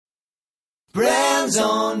Brands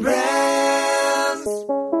on Brands.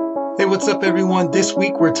 Hey, what's up, everyone? This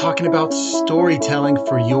week we're talking about storytelling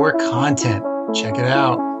for your content. Check it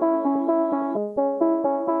out.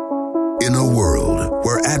 In a world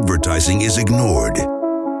where advertising is ignored,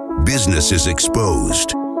 business is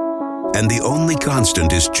exposed, and the only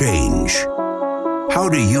constant is change, how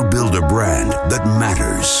do you build a brand that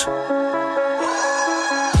matters?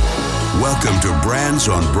 Welcome to Brands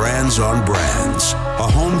on Brands on Brands, a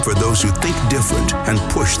home for those who think different and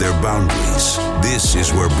push their boundaries. This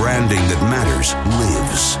is where branding that matters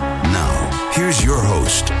lives. Now, here's your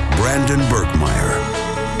host, Brandon Birkmeyer.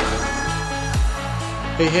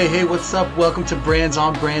 Hey, what's up? Welcome to Brands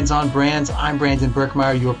on Brands on Brands. I'm Brandon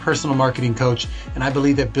Birkmeyer, your personal marketing coach, and I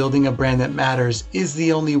believe that building a brand that matters is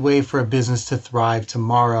the only way for a business to thrive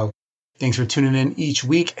tomorrow. Thanks for tuning in each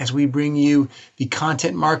week as we bring you the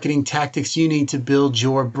content marketing tactics you need to build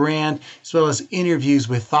your brand, as well as interviews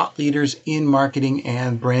with thought leaders in marketing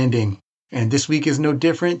and branding. And this week is no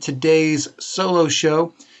different. Today's solo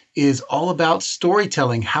show is all about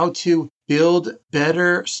storytelling, how to build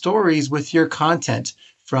better stories with your content.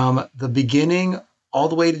 From the beginning all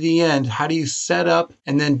the way to the end, how do you set up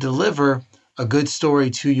and then deliver a good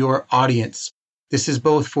story to your audience? This is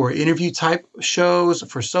both for interview type shows,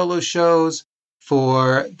 for solo shows,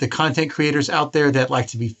 for the content creators out there that like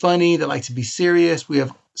to be funny, that like to be serious. We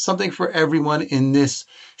have something for everyone in this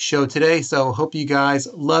show today. So hope you guys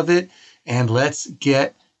love it, and let's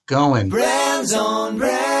get going. Brands on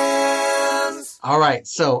Brands. All right.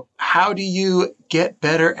 So how do you get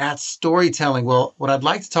better at storytelling? Well, what I'd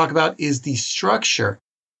like to talk about is the structure,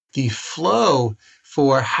 the flow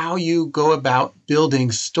for how you go about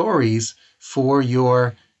building stories for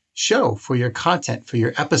your show, for your content, for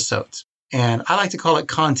your episodes. And I like to call it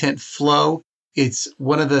content flow. It's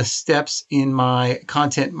one of the steps in my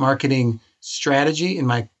content marketing strategy, in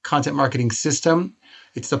my content marketing system.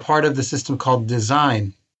 It's a part of the system called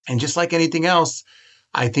design. And just like anything else,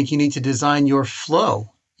 I think you need to design your flow.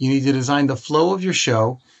 You need to design the flow of your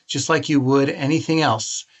show just like you would anything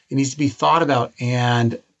else. It needs to be thought about,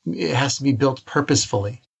 and it has to be built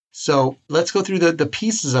purposefully. So let's go through the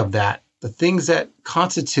pieces of that, the things that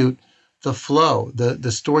constitute the flow,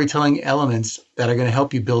 the storytelling elements that are going to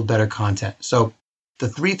help you build better content. So the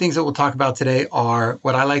three things that we'll talk about today are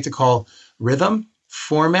what I like to call rhythm,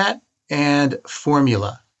 format, and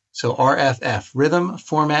formula. So RFF, rhythm,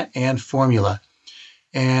 format, and formula.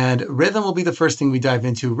 And rhythm will be the first thing we dive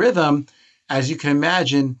into. Rhythm, as you can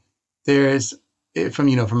imagine, there's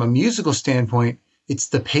from a musical standpoint, it's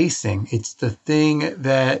the pacing. It's the thing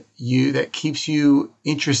that keeps you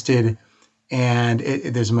interested, and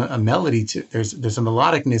there's a melody to it. There's a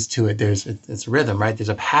melodicness to it. It's rhythm, right? There's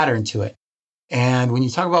a pattern to it. And when you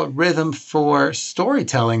talk about rhythm for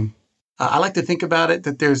storytelling, I like to think about it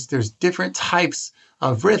that there's different types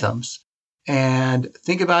of rhythms, and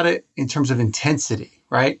think about it in terms of intensity,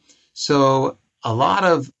 right? So a lot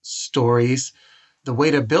of stories, the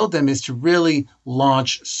way to build them is to really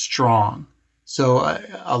launch strong. So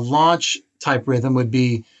a launch type rhythm would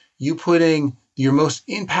be you putting your most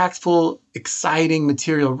impactful, exciting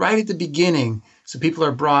material right at the beginning, so people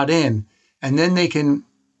are brought in, and then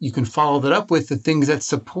you can follow that up with the things that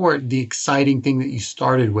support the exciting thing that you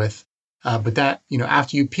started with. But that,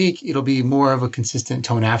 after you peak, it'll be more of a consistent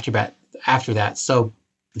tone after that. So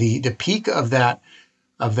the peak of that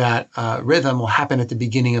rhythm will happen at the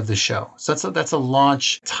beginning of the show. So that's a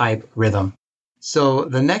launch type rhythm. So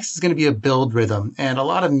the next is going to be a build rhythm, and a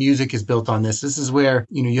lot of music is built on this. This is where,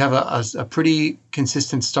 you have a pretty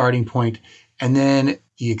consistent starting point, and then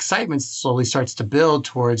the excitement slowly starts to build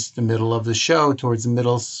towards the middle of the show, towards the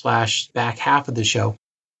middle/back half of the show.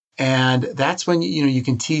 And that's when, you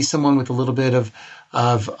can tease someone with a little bit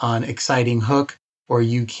of an exciting hook, or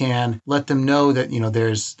you can let them know that,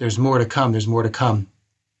 there's more to come. There's more to come.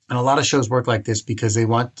 And a lot of shows work like this because they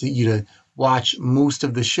want you to watch most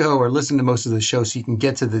of the show or listen to most of the show so you can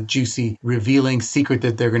get to the juicy, revealing secret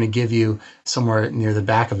that they're going to give you somewhere near the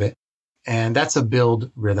back of it. And that's a build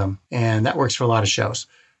rhythm. And that works for a lot of shows.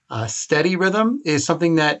 Steady rhythm is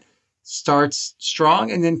something that starts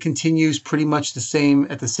strong and then continues pretty much at the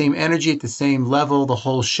same energy, at the same level, the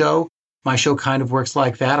whole show. My show kind of works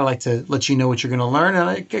like that. I like to let you know what you're going to learn, and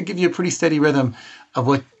I give you a pretty steady rhythm of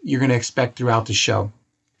what you're going to expect throughout the show.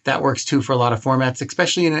 That works too for a lot of formats,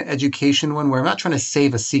 especially in an education one where I'm not trying to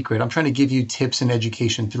save a secret. I'm trying to give you tips and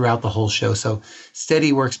education throughout the whole show. So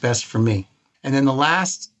steady works best for me. And then the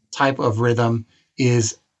last type of rhythm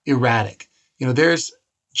is erratic. There's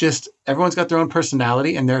just, everyone's got their own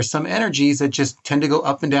personality, and there are some energies that just tend to go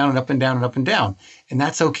up and down and up and down and up and down. And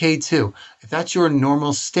that's okay too. If that's your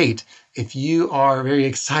normal state, if you are very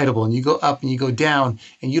excitable and you go up and you go down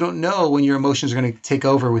and you don't know when your emotions are going to take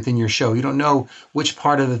over within your show, you don't know which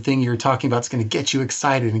part of the thing you're talking about is going to get you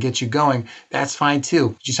excited and get you going, that's fine too.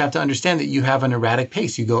 You just have to understand that you have an erratic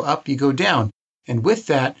pace. You go up, you go down. And with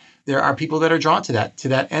that, there are people that are drawn to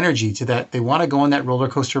that energy, to that. They want to go on that roller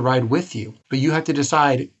coaster ride with you. But you have to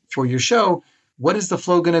decide for your show, what is the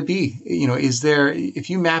flow going to be? If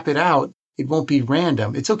you map it out, it won't be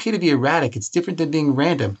random. It's okay to be erratic. It's different than being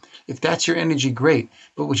random. If that's your energy, great.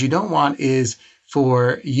 But what you don't want is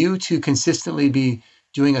for you to consistently be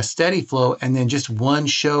doing a steady flow and then just one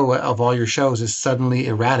show of all your shows is suddenly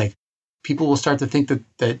erratic. People will start to think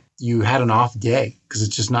that you had an off day because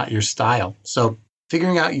it's just not your style. So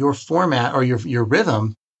figuring out your format or your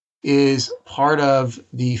rhythm is part of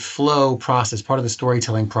the flow process, part of the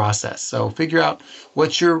storytelling process. So figure out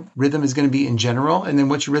what your rhythm is going to be in general, and then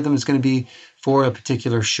what your rhythm is going to be for a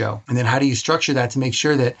particular show. And then how do you structure that to make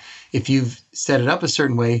sure that if you've set it up a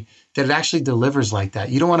certain way, that it actually delivers like that.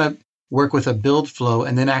 You don't want to work with a build flow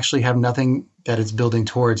and then actually have nothing that it's building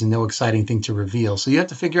towards and no exciting thing to reveal. So you have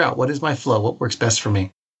to figure out, what is my flow? What works best for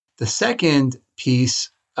me? The second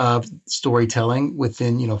piece of storytelling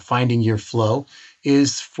within, finding your flow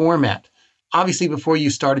is format. Obviously, before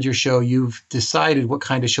you started your show, you've decided what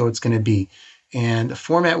kind of show it's going to be. And the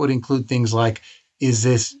format would include things like, is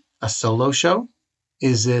this a solo show?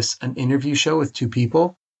 Is this an interview show with two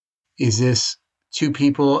people? Is this two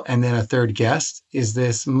people and then a third guest? Is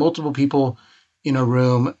this multiple people in a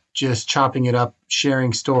room just chopping it up,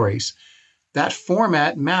 sharing stories? That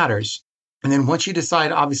format matters. And then once you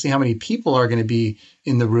decide, obviously, how many people are going to be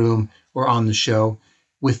in the room or on the show,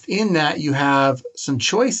 within that, you have some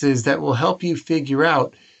choices that will help you figure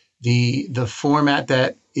out the format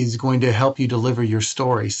that is going to help you deliver your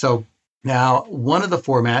story. So now, one of the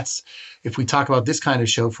formats, if we talk about this kind of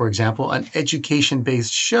show, for example, an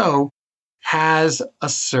education-based show has a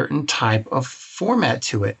certain type of format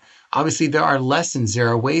to it. Obviously, there are lessons, there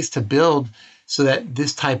are ways to build so that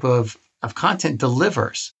this type of content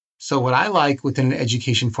delivers. So what I like within an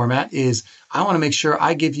education format is I want to make sure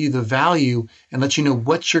I give you the value and let you know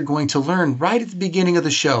what you're going to learn right at the beginning of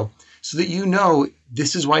the show so that you know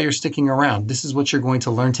this is why you're sticking around. This is what you're going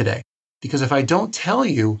to learn today. Because if I don't tell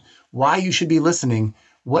you why you should be listening,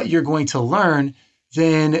 what you're going to learn,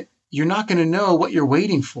 then you're not going to know what you're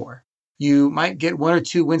waiting for. You might get one or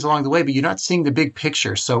two wins along the way, but you're not seeing the big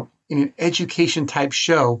picture. So in an education type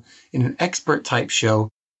show, in an expert type show,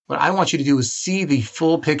 what I want you to do is see the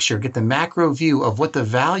full picture, get the macro view of what the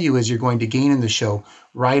value is you're going to gain in the show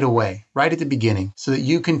right away, right at the beginning, so that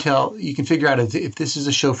you can figure out if this is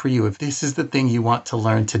a show for you, if this is the thing you want to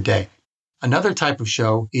learn today. Another type of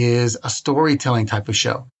show is a storytelling type of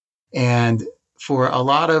show. And for a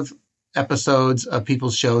lot of episodes of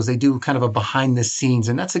people's shows, they do kind of a behind the scenes,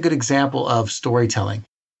 and that's a good example of storytelling.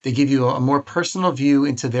 They give you a more personal view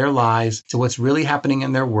into their lives, to what's really happening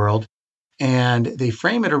in their world. And they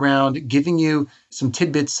frame it around giving you some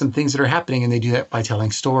tidbits, some things that are happening, and they do that by telling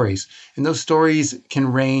stories. And those stories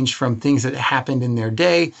can range from things that happened in their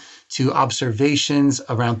day to observations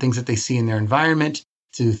around things that they see in their environment,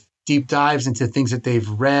 to deep dives into things that they've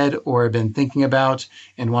read or been thinking about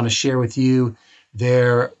and want to share with you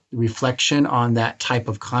their reflection on that type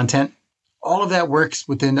of content. All of that works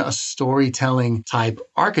within a storytelling type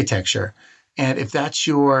architecture. And if that's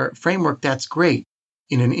your framework, that's great.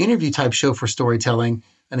 In an interview type show for storytelling,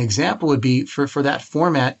 an example would be for that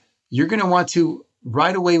format, you're going to want to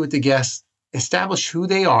right away with the guests, establish who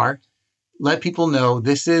they are, let people know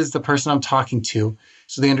this is the person I'm talking to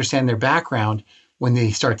so they understand their background when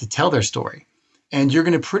they start to tell their story. And you're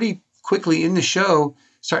going to pretty quickly in the show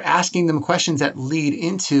start asking them questions that lead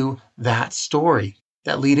into that story,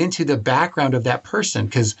 that lead into the background of that person.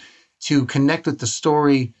 Because to connect with the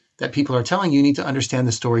story that people are telling, you need to understand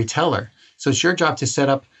the storyteller. So it's your job to set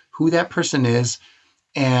up who that person is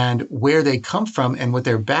and where they come from and what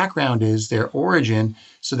their background is, their origin,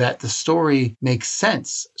 so that the story makes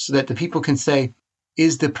sense, so that the people can say,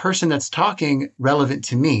 is the person that's talking relevant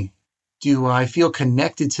to me? Do I feel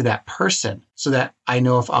connected to that person so that I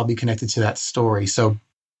know if I'll be connected to that story? So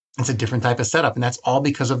it's a different type of setup, and that's all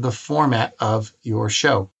because of the format of your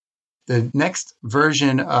show. The next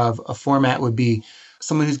version of a format would be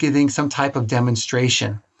someone who's giving some type of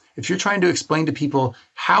demonstration. If you're trying to explain to people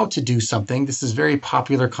how to do something, this is very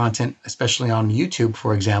popular content, especially on YouTube,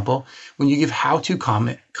 for example. When you give how-to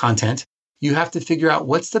content, you have to figure out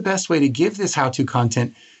what's the best way to give this how-to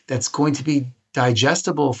content that's going to be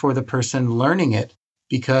digestible for the person learning it.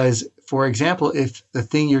 Because, for example, if the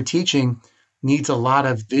thing you're teaching needs a lot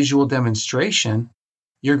of visual demonstration,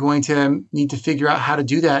 you're going to need to figure out how to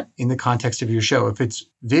do that in the context of your show. If it's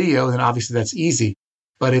video, then obviously that's easy.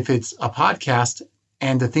 But if it's a podcast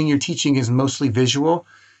and the thing you're teaching is mostly visual,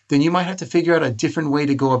 then you might have to figure out a different way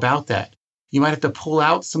to go about that. You might have to pull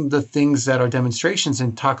out some of the things that are demonstrations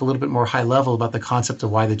and talk a little bit more high level about the concept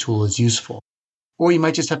of why the tool is useful. Or you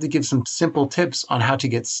might just have to give some simple tips on how to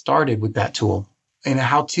get started with that tool. In a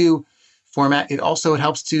how-to format, it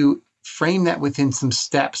helps to frame that within some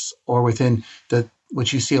steps or within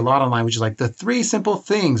which you see a lot online, which is like the 3 simple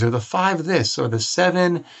things or the 5 this or the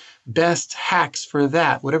 7 best hacks for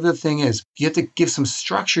that, whatever the thing is. You have to give some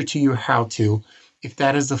structure to your how-to if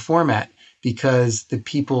that is the format, because the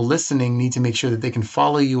people listening need to make sure that they can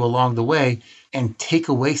follow you along the way and take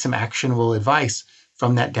away some actionable advice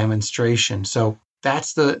from that demonstration. So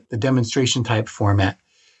that's the demonstration type format.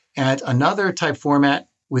 And another type format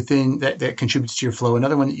within that contributes to your flow,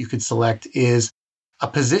 another one that you could select is a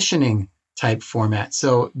positioning type format.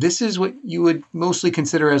 So this is what you would mostly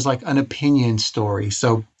consider as like an opinion story.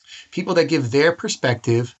 So people that give their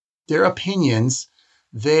perspective, their opinions,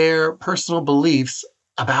 their personal beliefs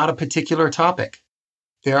about a particular topic.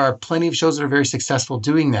 There are plenty of shows that are very successful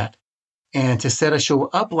doing that. And to set a show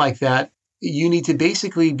up like that, you need to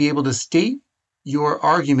basically be able to state your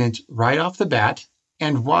argument right off the bat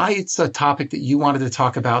and why it's a topic that you wanted to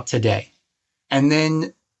talk about today. And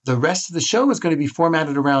then the rest of the show is going to be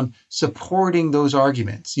formatted around supporting those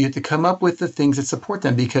arguments. You have to come up with the things that support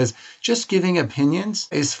them, because just giving opinions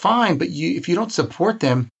is fine, but if you don't support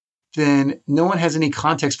them, then no one has any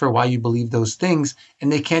context for why you believe those things,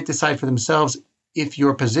 and they can't decide for themselves if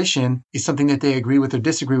your position is something that they agree with or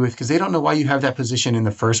disagree with, because they don't know why you have that position in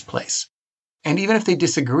the first place. And even if they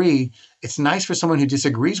disagree, it's nice for someone who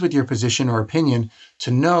disagrees with your position or opinion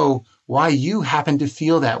to know why you happen to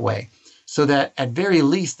feel that way, so that at very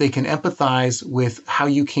least they can empathize with how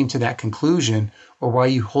you came to that conclusion or why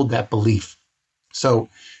you hold that belief. So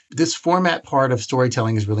this format part of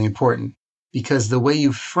storytelling is really important, because the way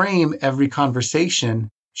you frame every conversation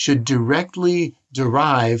should directly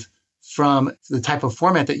derive from the type of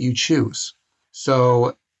format that you choose.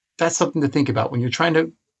 So that's something to think about. When you're trying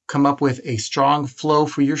to come up with a strong flow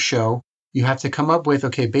for your show, you have to come up with,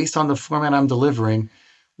 okay, based on the format I'm delivering,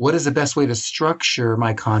 what is the best way to structure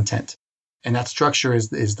my content? And that structure is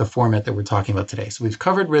the format that we're talking about today. So we've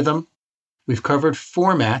covered rhythm, we've covered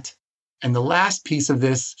format, and the last piece of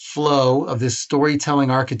this flow, of this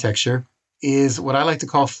storytelling architecture, is what I like to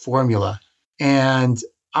call formula. And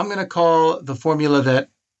I'm going to call the formula that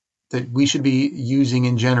we should be using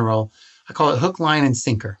in general, I call it hook, line, and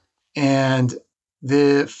sinker. And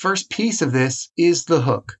the first piece of this is the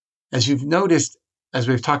hook. As you've noticed, as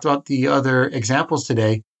we've talked about the other examples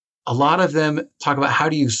today, a lot of them talk about how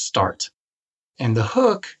do you start. And the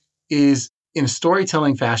hook is, in a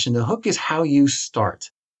storytelling fashion, the hook is how you start.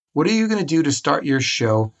 What are you going to do to start your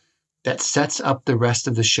show that sets up the rest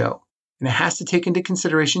of the show? And it has to take into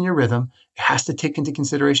consideration your rhythm. It has to take into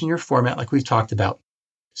consideration your format, like we've talked about.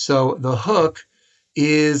 So the hook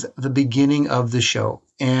is the beginning of the show.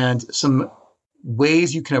 And some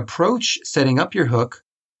ways you can approach setting up your hook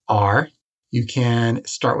are, you can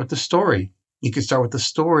start with the story. You can start with the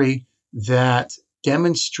story that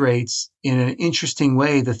demonstrates in an interesting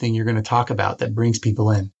way the thing you're going to talk about that brings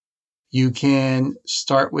people in. You can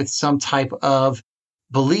start with some type of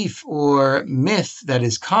belief or myth that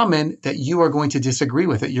is common that you are going to disagree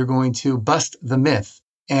with, that you're going to bust the myth.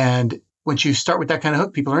 And once you start with that kind of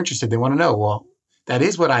hook, people are interested. They want to know, well, that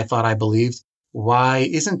is what I thought I believed. Why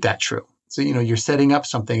isn't that true? So, you're setting up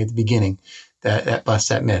something at the beginning that busts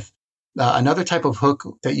that myth. Another type of hook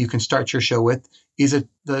that you can start your show with is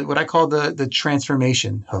what I call the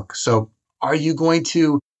transformation hook. So are you going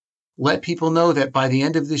to let people know that by the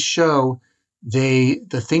end of this show, the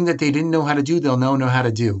thing that they didn't know how to do, they'll know how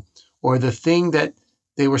to do, or the thing that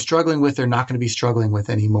they were struggling with, they're not going to be struggling with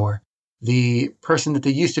anymore. The person that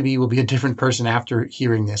they used to be will be a different person after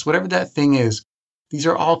hearing this. Whatever that thing is, these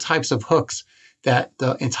are all types of hooks that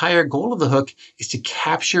the entire goal of the hook is to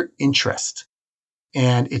capture interest.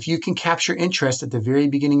 And if you can capture interest at the very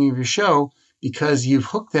beginning of your show, because you've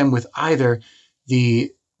hooked them with either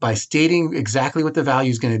by stating exactly what the value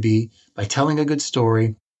is going to be, by telling a good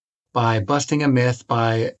story, by busting a myth,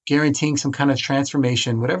 by guaranteeing some kind of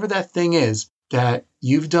transformation, whatever that thing is that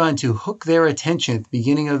you've done to hook their attention at the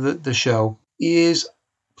beginning of the show, is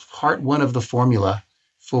part one of the formula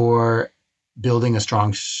for building a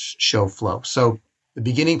strong show flow. So the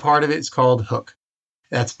beginning part of it is called hook.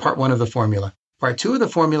 That's part one of the formula. Part two of the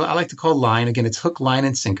formula, I like to call line. Again, it's hook, line,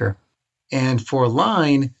 and sinker. And for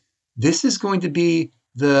line, this is going to be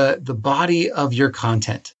the body of your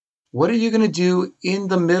content. What are you going to do in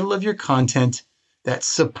the middle of your content that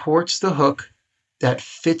supports the hook, that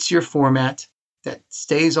fits your format, that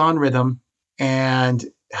stays on rhythm, and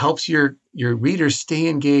helps your readers stay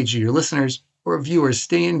engaged, your listeners or viewers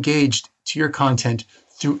stay engaged to your content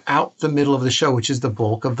throughout the middle of the show, which is the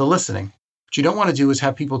bulk of the listening. What you don't want to do is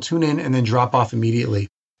have people tune in and then drop off immediately.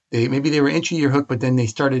 Maybe they were into your hook, but then they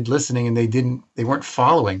started listening and they weren't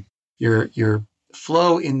following. Your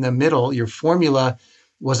flow in the middle, your formula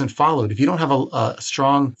wasn't followed. If you don't have a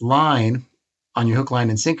strong line on your hook, line,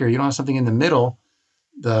 and sinker, you don't have something in the middle,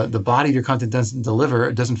 the body of your content doesn't deliver,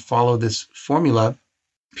 it doesn't follow this formula,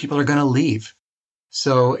 people are going to leave.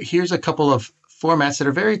 So here's a couple of formats that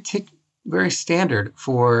are very standard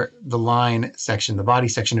for the line section, the body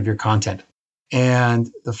section of your content.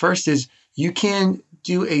 And the first is you can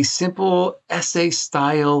do a simple essay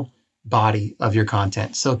style body of your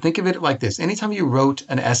content. So think of it like this. Anytime you wrote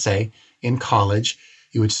an essay in college,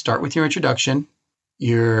 you would start with your introduction,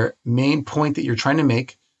 your main point that you're trying to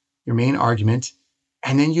make, your main argument,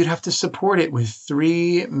 and then you'd have to support it with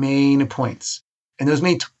 3 main points. And those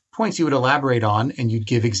main points you would elaborate on and you'd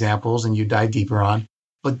give examples and you'd dive deeper on.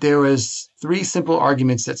 But there was 3 simple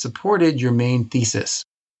arguments that supported your main thesis.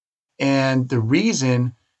 And the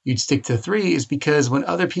reason you'd stick to 3 is because when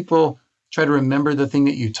other people try to remember the thing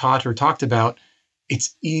that you taught or talked about,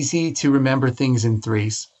 it's easy to remember things in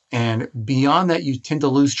 3s. And beyond that, you tend to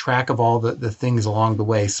lose track of all the things along the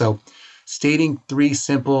way. So stating 3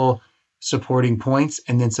 simple supporting points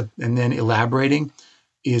and then elaborating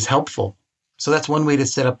is helpful. So that's one way to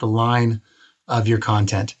set up the line of your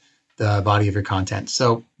content, the body of your content.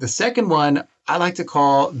 So the second one I like to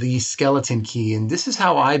call the skeleton key. And this is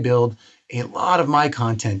how I build a lot of my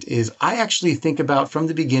content is I actually think about from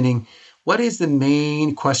the beginning, what is the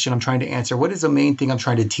main question I'm trying to answer? What is the main thing I'm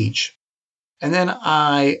trying to teach? And then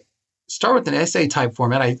I start with an essay type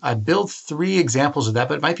format. I build 3 examples of that,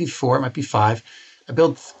 but it might be 4, it might be 5. I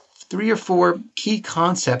build 3 or 4 key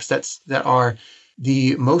concepts that are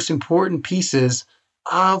the most important pieces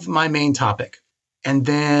of my main topic. And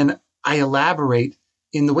then I elaborate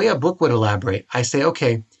in the way a book would elaborate. I say,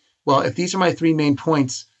 okay, well, if these are my 3 main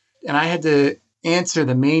points and I had to answer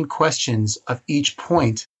the main questions of each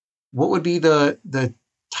point, what would be the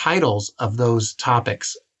titles of those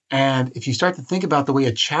topics? And if you start to think about the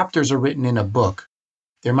way chapters are written in a book,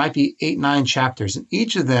 there might be 8, 9 chapters, and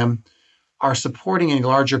each of them are supporting a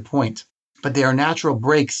larger point, but they are natural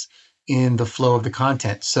breaks in the flow of the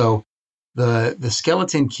content. So the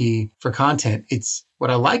skeleton key for content, it's what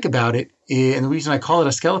I like about it, and the reason I call it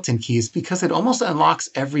a skeleton key is because it almost unlocks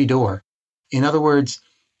every door. In other words,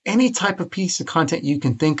 any type of piece of content you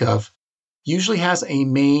can think of usually has a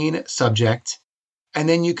main subject, and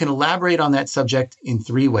then you can elaborate on that subject in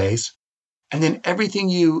 3 ways. And then everything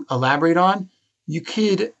you elaborate on, you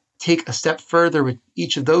could take a step further with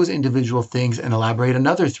each of those individual things and elaborate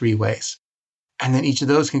another 3 ways. And then each of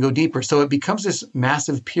those can go deeper. So it becomes this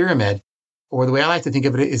massive pyramid, or the way I like to think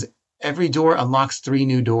of it is every door unlocks 3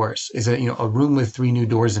 new doors, is a room with 3 new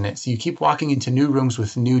doors in it. So you keep walking into new rooms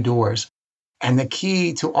with new doors. And the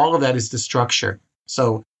key to all of that is the structure.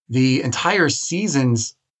 So the entire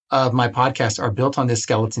seasons of my podcast are built on this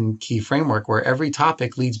skeleton key framework where every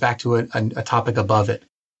topic leads back to a topic above it.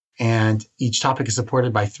 And each topic is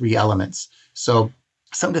supported by 3 elements. So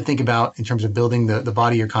something to think about in terms of building the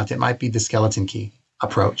body of your content might be the skeleton key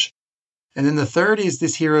approach. And then the third is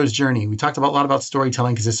this hero's journey. We talked a lot about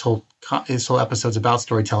storytelling because this whole episode's about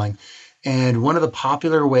storytelling. And one of the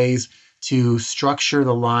popular ways to structure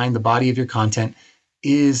the line, the body of your content,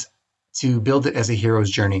 is to build it as a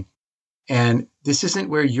hero's journey. And this isn't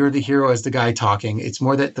where you're the hero as the guy talking. It's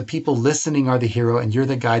more that the people listening are the hero and you're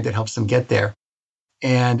the guide that helps them get there.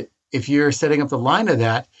 And if you're setting up the line of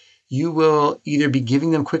that, you will either be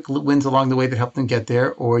giving them quick wins along the way that help them get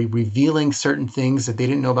there, or revealing certain things that they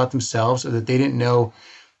didn't know about themselves or that they didn't know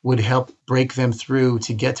would help break them through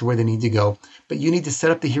to get to where they need to go. But you need to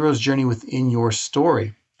set up the hero's journey within your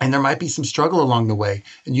story. And there might be some struggle along the way.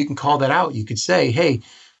 And you can call that out. You could say, hey,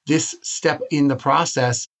 this step in the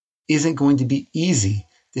process isn't going to be easy.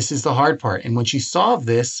 This is the hard part. And once you solve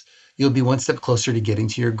this, you'll be one step closer to getting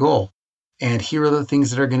to your goal. And here are the things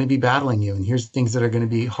that are going to be battling you. And here's the things that are going to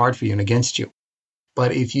be hard for you and against you.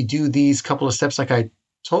 But if you do these couple of steps like I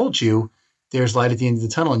told you, there's light at the end of the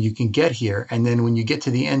tunnel and you can get here. And then when you get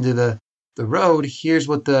to the end of the road, here's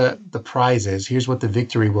what the prize is. Here's what the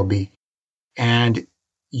victory will be. And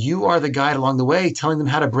you are the guide along the way, telling them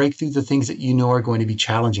how to break through the things that you know are going to be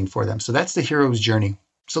challenging for them. So that's the hero's journey.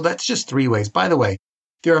 So that's just 3 ways. By the way,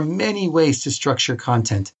 there are many ways to structure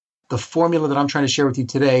content. The formula that I'm trying to share with you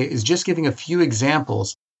today is just giving a few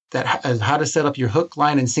examples how to set up your hook,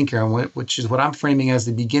 line, and sinker, which is what I'm framing as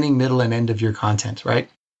the beginning, middle, and end of your content, right?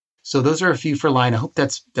 So those are a few for line. I hope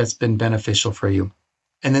that's been beneficial for you.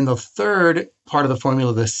 And then the third part of the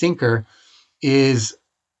formula, the sinker, is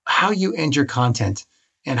how you end your content.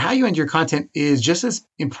 And how you end your content is just as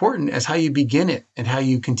important as how you begin it and how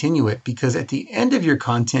you continue it, because at the end of your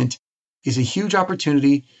content is a huge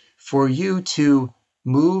opportunity for you to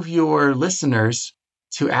move your listeners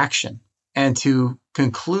to action and to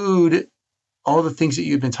conclude all the things that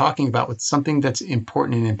you've been talking about with something that's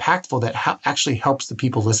important and impactful that actually helps the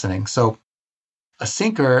people listening. So a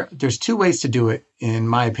sinker, there's two ways to do it, in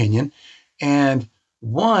my opinion. And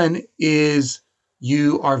one is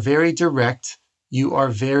you are very direct. You are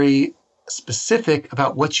very specific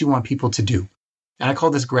about what you want people to do. And I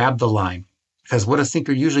call this grab the line, because what a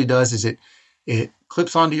sinker usually does is it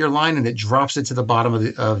clips onto your line and it drops it to the bottom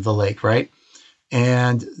of the lake, right?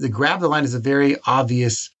 And the grab the line is a very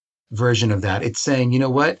obvious version of that. It's saying, you know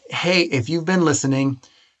what? Hey, if you've been listening,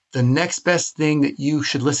 the next best thing that you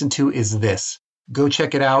should listen to is this. Go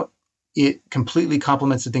check it out. It completely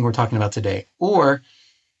complements the thing we're talking about today. Or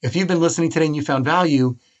if you've been listening today and you found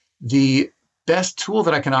value, the best tool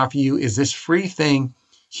that I can offer you is this free thing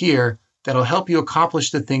here that'll help you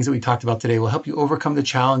accomplish the things that we talked about today, will help you overcome the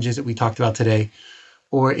challenges that we talked about today,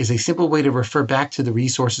 or is a simple way to refer back to the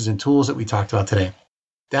resources and tools that we talked about today.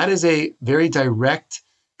 That is a very direct,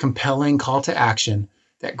 compelling call to action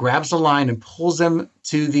that grabs the line and pulls them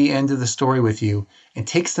to the end of the story with you and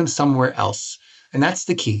takes them somewhere else. And that's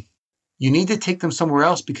the key. You need to take them somewhere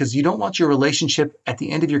else because you don't want your relationship at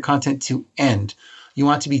the end of your content to end. You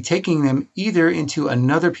want to be taking them either into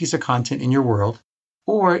another piece of content in your world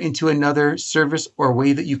or into another service or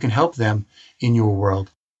way that you can help them in your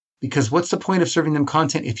world. Because what's the point of serving them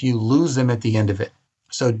content if you lose them at the end of it?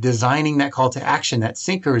 So designing that call to action, that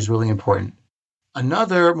sinker, is really important.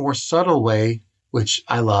 Another more subtle way, which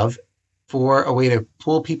I love, for a way to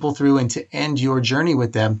pull people through and to end your journey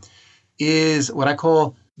with them is what I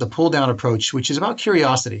call the pull down approach, which is about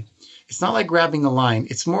curiosity. It's not like grabbing the line.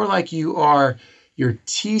 It's more like you're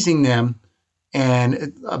teasing them,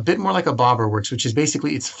 and a bit more like a bobber works, which is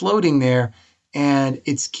basically it's floating there and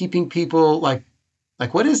it's keeping people like,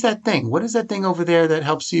 what is that thing? What is that thing over there that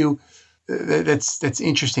helps you? That's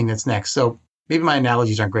interesting. That's next. So maybe my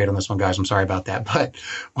analogies aren't great on this one, guys. I'm sorry about that. But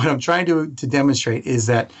what I'm trying to demonstrate is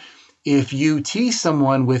that if you tease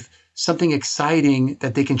someone with something exciting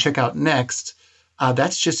that they can check out next,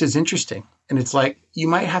 that's just as interesting. And it's like you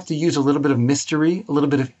might have to use a little bit of mystery, a little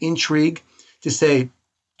bit of intrigue to say,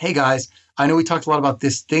 hey, guys, I know we talked a lot about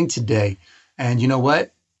this thing today. And you know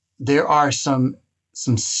what? There are some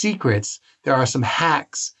secrets. There are some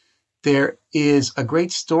hacks. There is a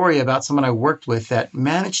great story about someone I worked with that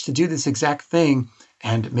managed to do this exact thing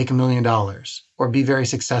and make $1 million or be very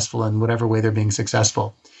successful in whatever way they're being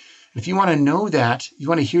successful. If you want to know that, you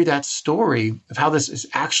want to hear that story of how this is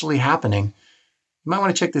actually happening, you might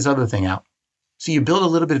want to check this other thing out. So you build a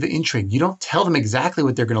little bit of intrigue. You don't tell them exactly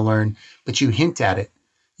what they're going to learn, but you hint at it.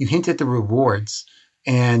 You hint at the rewards.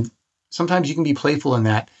 And sometimes you can be playful in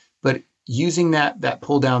that, but using that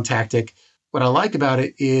pull down tactic, what I like about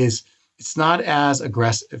it is it's not as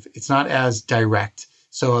aggressive. It's not as direct.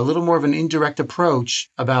 So a little more of an indirect approach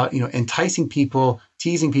about, enticing people,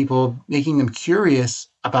 teasing people, making them curious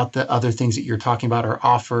about the other things that you're talking about or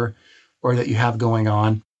offer or that you have going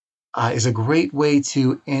on is a great way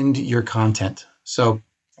to end your content. So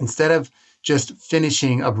instead of just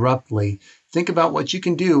finishing abruptly, think about what you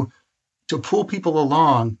can do to pull people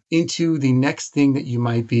along into the next thing that you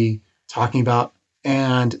might be talking about.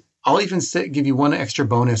 And I'll even give you one extra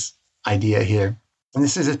bonus idea here. And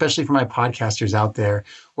this is especially for my podcasters out there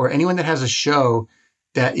or anyone that has a show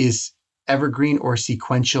that is evergreen or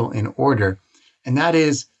sequential in order. And that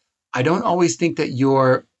is, I don't always think that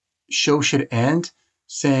your show should end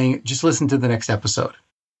saying, just listen to the next episode.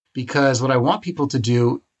 Because what I want people to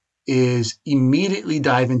do is immediately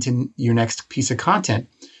dive into your next piece of content.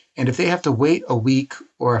 And if they have to wait a week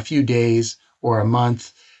or a few days or a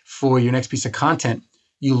month for your next piece of content,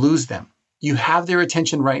 you lose them. You have their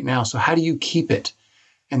attention right now. So how do you keep it?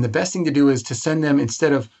 And the best thing to do is to send them,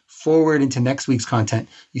 instead of forward into next week's content,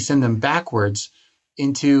 you send them backwards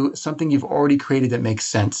into something you've already created that makes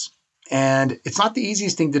sense. And it's not the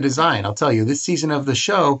easiest thing to design. I'll tell you, this season of the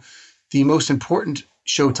show, the most important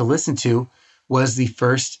show to listen to was the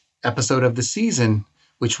first episode of the season,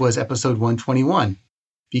 which was episode 121,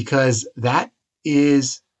 because that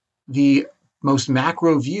is the most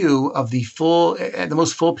macro view of the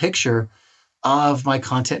most full picture of my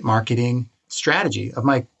content marketing strategy, of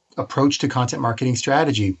my approach to content marketing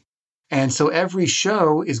strategy. And so every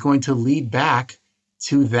show is going to lead back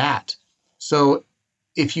to that. So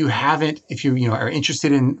if you are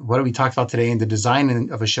interested in what we talked about today in the design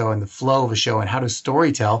of a show and the flow of a show and how to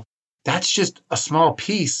storytell, that's just a small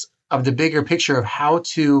piece of the bigger picture of how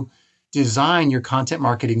to design your content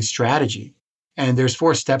marketing strategy. And there's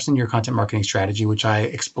 4 steps in your content marketing strategy, which I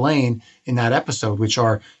explain in that episode, which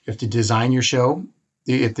are you have to design your show.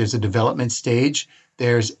 If there's a development stage,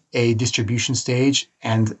 there's a distribution stage,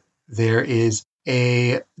 and there is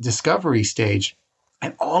a discovery stage.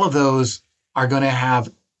 And all of those are going to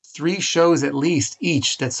have 3 shows at least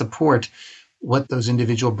each that support what those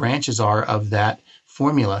individual branches are of that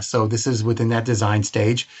formula. So this is within that design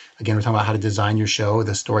stage. Again, we're talking about how to design your show,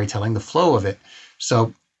 the storytelling, the flow of it.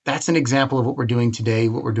 So that's an example of what we're doing today,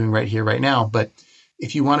 what we're doing right here, right now. But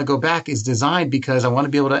if you want to go back, it's designed because I want to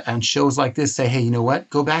be able to, on shows like this, say, hey, you know what?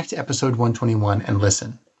 Go back to episode 121 and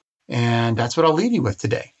listen. And that's what I'll leave you with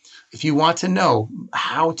today. If you want to know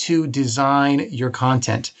how to design your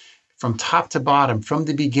content from top to bottom, from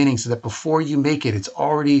the beginning, so that before you make it, it's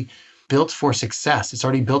already built for success. It's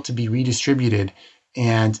already built to be redistributed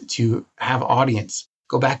and to have audience.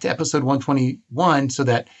 Go back to episode 121 so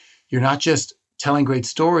that you're not just telling great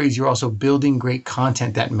stories, you're also building great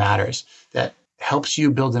content that matters, that helps you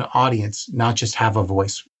build an audience, not just have a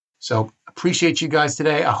voice. So appreciate you guys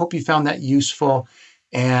today. I hope you found that useful.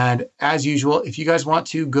 And as usual, if you guys want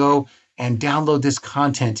to go and download this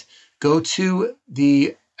content, go to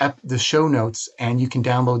the show notes and you can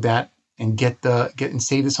download that and get and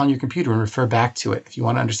save this on your computer and refer back to it if you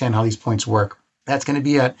want to understand how these points work. That's going to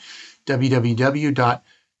be at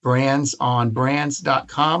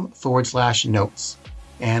www.brandsonbrands.com/notes.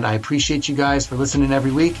 And I appreciate you guys for listening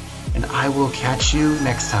every week, and I will catch you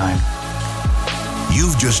next time.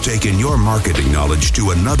 You've just taken your marketing knowledge to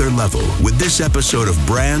another level with this episode of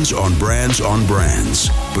Brands on Brands on Brands.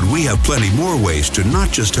 But we have plenty more ways to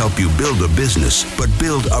not just help you build a business, but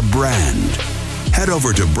build a brand. Head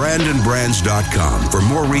over to brandonbrands.com for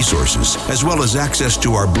more resources, as well as access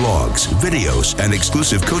to our blogs, videos, and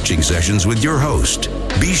exclusive coaching sessions with your host.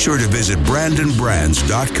 Be sure to visit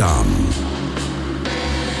brandonbrands.com.